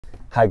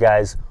Hi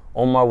guys,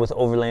 Omar with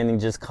Overlanding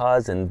Just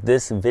Cause, and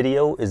this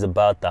video is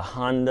about the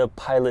Honda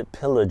Pilot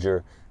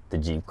Pillager, the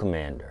Jeep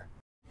Commander.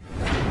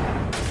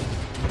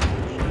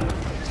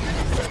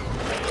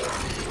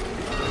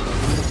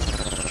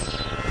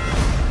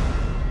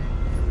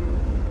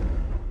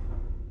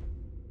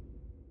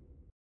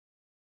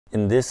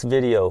 In this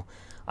video,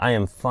 I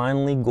am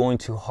finally going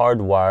to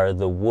hardwire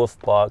the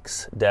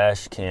Wolfbox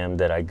DashCam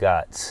that I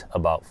got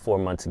about 4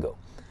 months ago.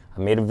 I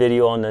made a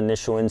video on the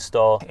initial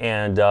install,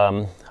 and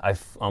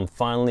I'm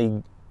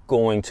finally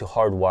going to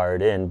hardwire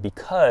it in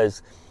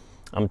because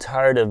I'm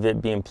tired of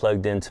it being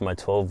plugged into my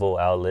 12-volt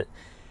outlet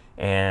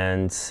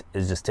and it's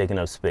just taking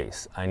up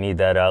space. I need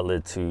that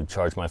outlet to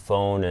charge my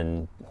phone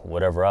and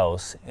whatever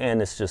else,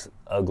 and it's just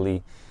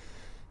ugly,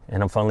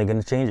 and I'm finally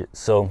going to change it.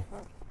 So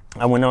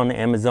I went on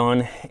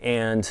Amazon,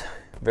 and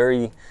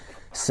very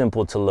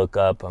simple to look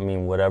up. I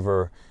mean,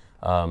 whatever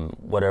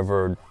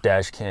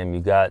dash cam you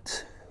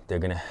got, they're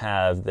gonna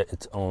have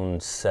its own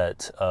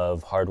set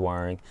of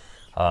hardwiring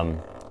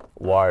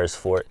wires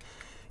for it.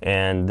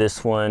 And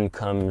this one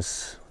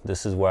comes,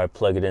 this is where I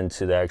plug it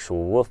into the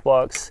actual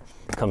Wolfbox.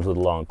 It comes with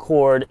a long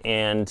cord,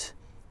 and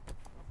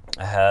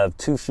I have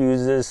 2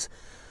 fuses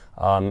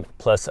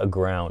plus a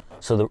ground.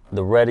 So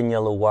the red and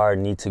yellow wire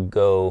need to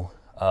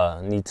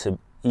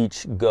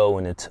each go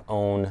in its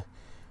own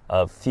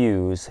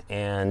fuse,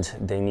 and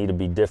they need to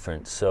be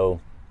different. So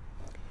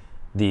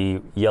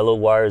the yellow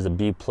wire is a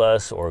B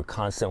plus or a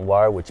constant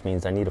wire, which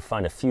means I need to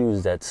find a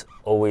fuse that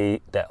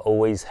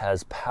always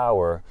has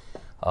power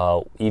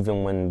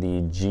even when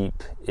the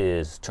Jeep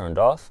is turned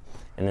off.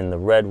 And then the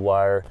red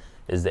wire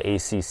is the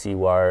ACC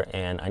wire,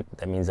 and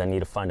that means I need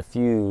to find a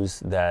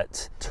fuse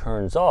that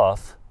turns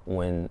off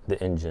when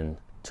the engine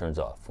turns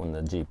off, when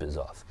the Jeep is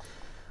off.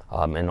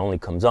 And only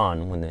comes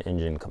on when the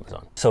engine comes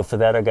on. So for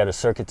that, I got a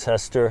circuit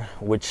tester,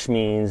 which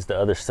means the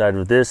other side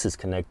of this is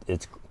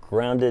it's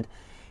grounded,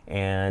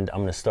 and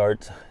I'm gonna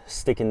start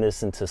sticking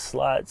this into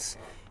slots.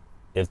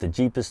 If the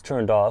Jeep is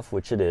turned off,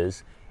 which it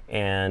is,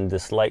 and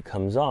this light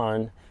comes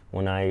on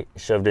when I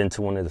shoved it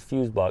into one of the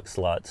fuse box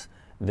slots,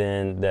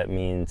 then that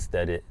means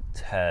that it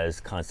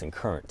has constant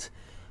current.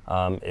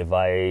 If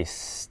I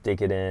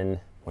stick it in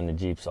when the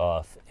Jeep's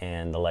off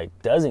and the light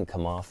doesn't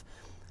come off,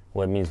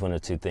 well, it means one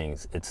of 2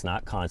 things. It's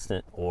not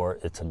constant, or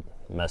it's a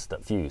messed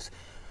up fuse.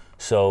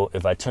 So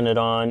if I turn it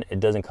on, it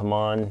doesn't come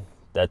on,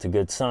 that's a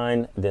good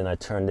sign. Then I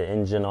turn the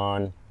engine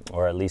on,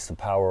 or at least the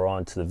power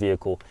on to the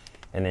vehicle,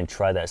 and then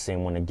try that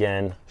same one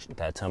again.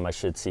 That time I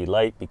should see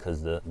light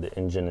because the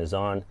engine is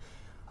on.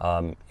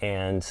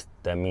 And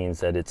that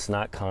means that it's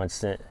not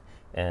constant,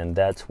 and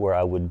that's where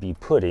I would be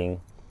putting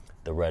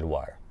the red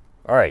wire.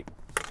 All right.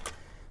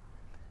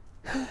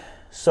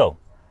 So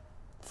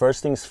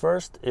first things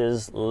first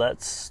is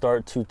let's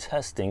start to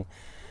testing.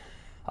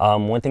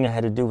 One thing I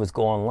had to do was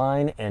go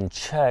online and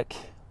check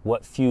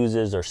what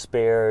fuses are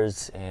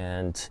spares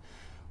and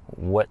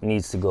what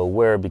needs to go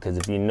where, because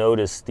if you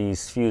notice,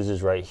 these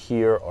fuses right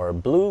here are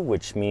blue,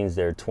 which means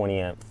they're 20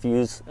 amp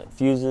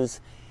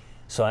fuses.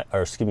 So,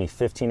 or excuse me,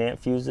 15 amp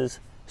fuses.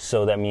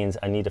 So that means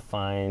I need to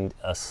find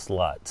a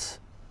slot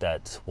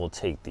that will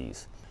take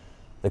these.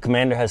 The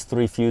Commander has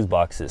 3 fuse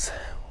boxes,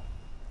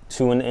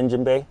 2 in the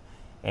engine bay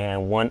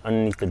and 1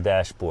 underneath the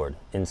dashboard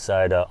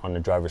inside on the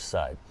driver's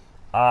side.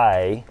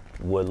 I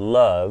would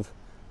love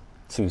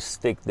to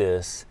stick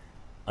this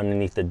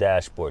underneath the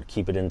dashboard,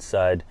 keep it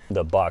inside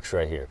the box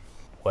right here.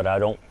 What I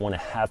don't want to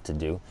have to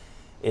do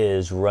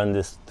is run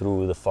this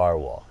through the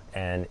firewall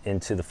and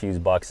into the fuse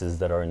boxes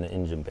that are in the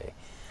engine bay.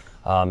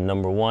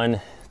 Number one,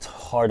 it's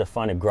hard to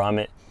find a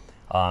grommet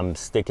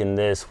sticking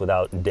this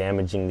without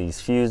damaging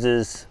these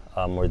fuses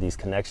or these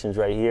connections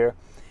right here.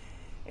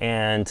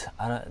 And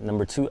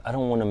number 2, I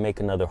don't want to make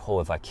another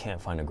hole if I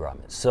can't find a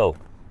grommet. So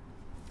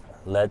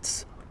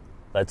let's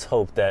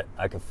hope that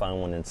I can find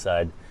one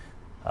inside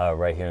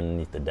right here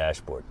underneath the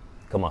dashboard.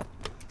 Come on.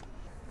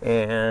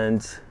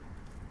 And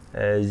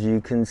as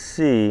you can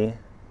see,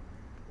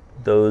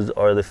 those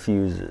are the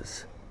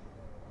fuses.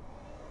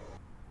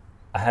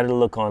 I had to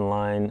look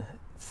online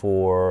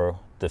for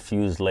the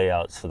fuse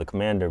layouts for the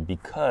Commander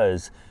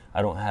because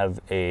I don't have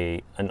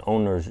an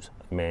owner's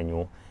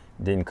manual.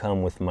 It didn't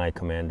come with my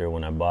Commander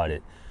when I bought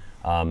it.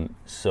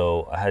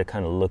 So I had to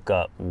kind of look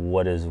up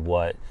what is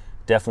what.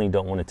 Definitely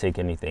don't want to take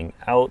anything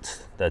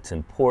out. That's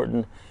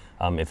important.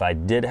 If I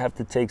did have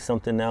to take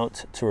something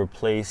out to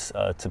replace,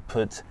 to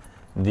put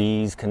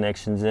these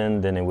connections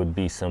in, then it would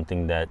be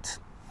something that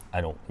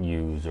I don't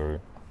use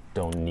or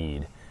don't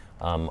need.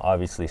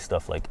 Obviously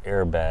stuff like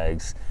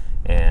airbags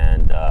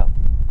and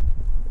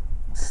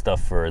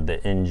stuff for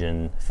the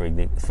engine, for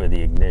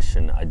the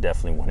ignition, I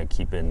definitely want to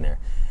keep in there.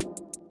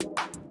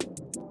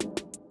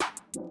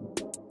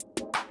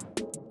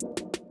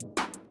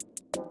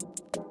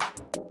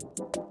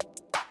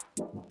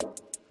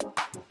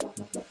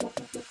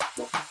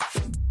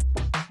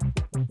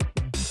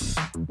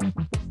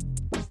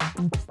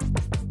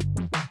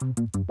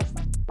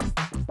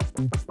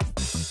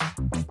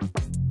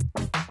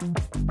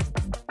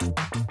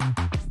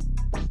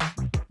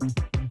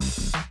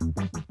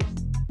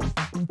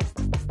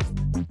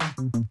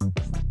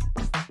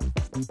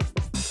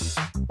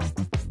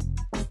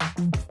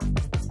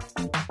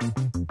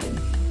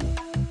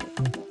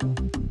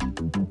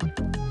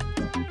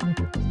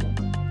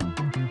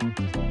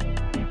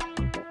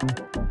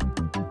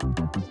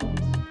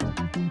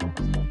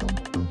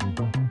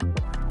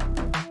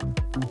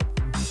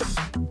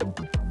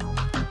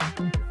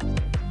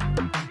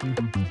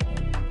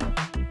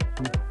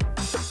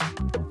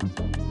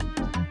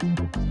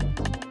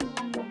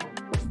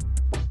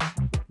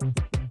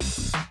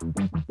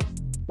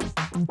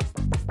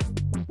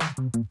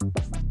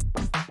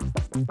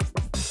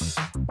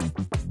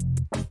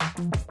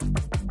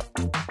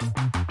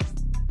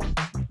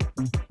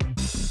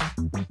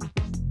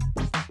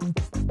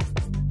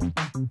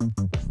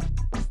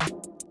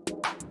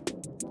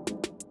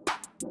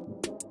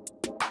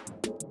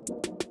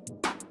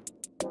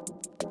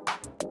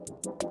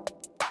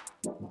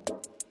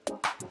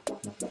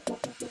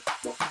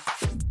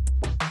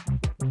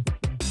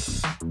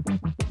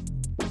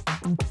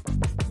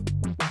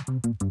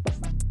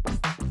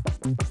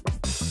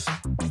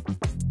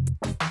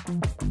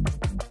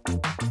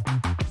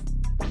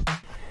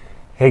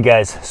 Hey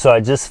guys, so I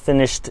just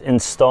finished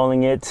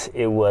installing it.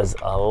 It was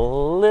a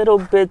little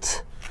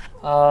bit,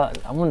 I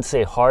wouldn't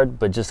say hard,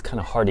 but just kind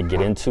of hard to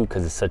get into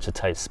because it's such a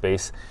tight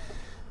space.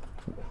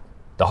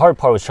 The hard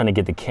part was trying to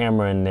get the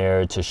camera in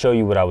there to show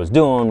you what I was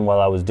doing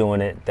while I was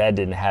doing it. That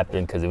didn't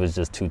happen because it was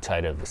just too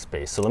tight of a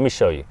space. So let me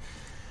show you.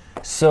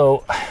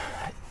 So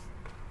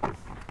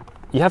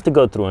you have to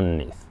go through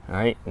underneath, all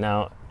right?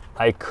 Now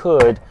I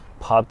could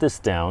pop this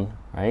down,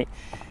 right?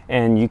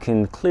 And you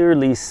can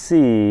clearly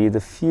see the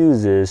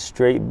fuses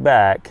straight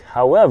back.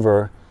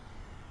 However,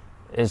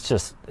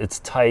 it's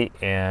tight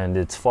and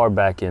it's far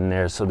back in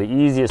there. So the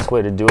easiest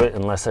way to do it,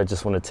 unless I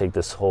just want to take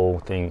this whole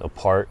thing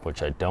apart,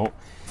 which I don't,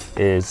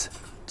 is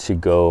to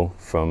go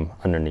from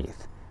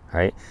underneath,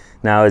 right?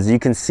 Now, as you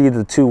can see,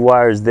 the two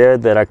wires there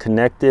that are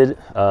connected,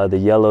 the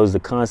yellow is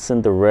the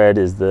constant, the red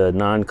is the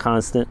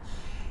non-constant,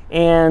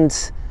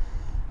 and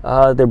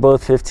they're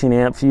both 15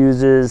 amp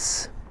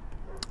fuses.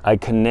 I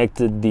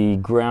connected the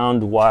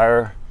ground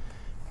wire,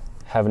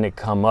 having it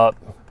come up,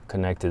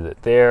 connected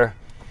it there,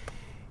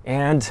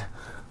 and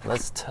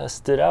let's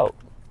test it out.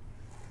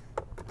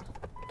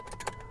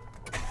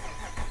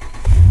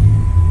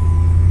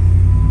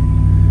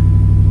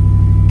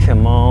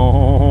 Come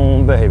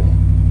on, baby.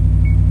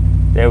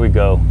 There we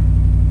go.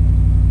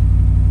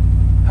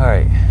 All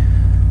right,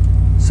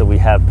 so we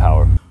have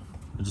power.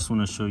 I just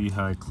want to show you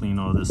how I clean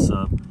all this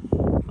up.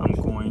 I'm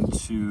going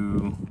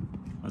to,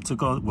 I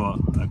took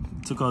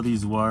all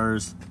these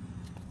wires,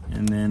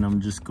 and then I'm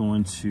just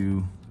going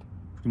to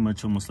pretty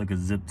much almost like a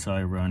zip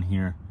tie around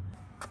here.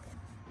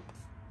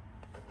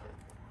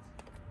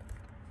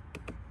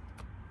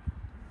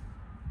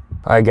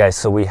 All right guys,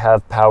 so we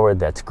have power,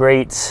 that's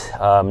great.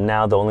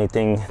 Now the only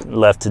thing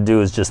left to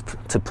do is just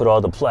to put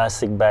all the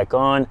plastic back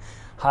on,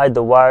 hide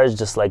the wires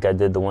just like I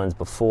did the ones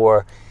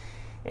before,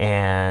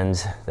 and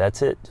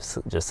that's it,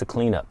 just a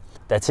cleanup.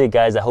 That's it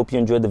guys, I hope you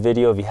enjoyed the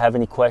video. If you have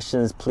any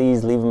questions,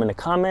 please leave them in the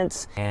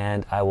comments,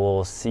 and I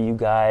will see you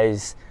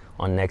guys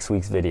on next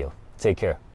week's video. Take care.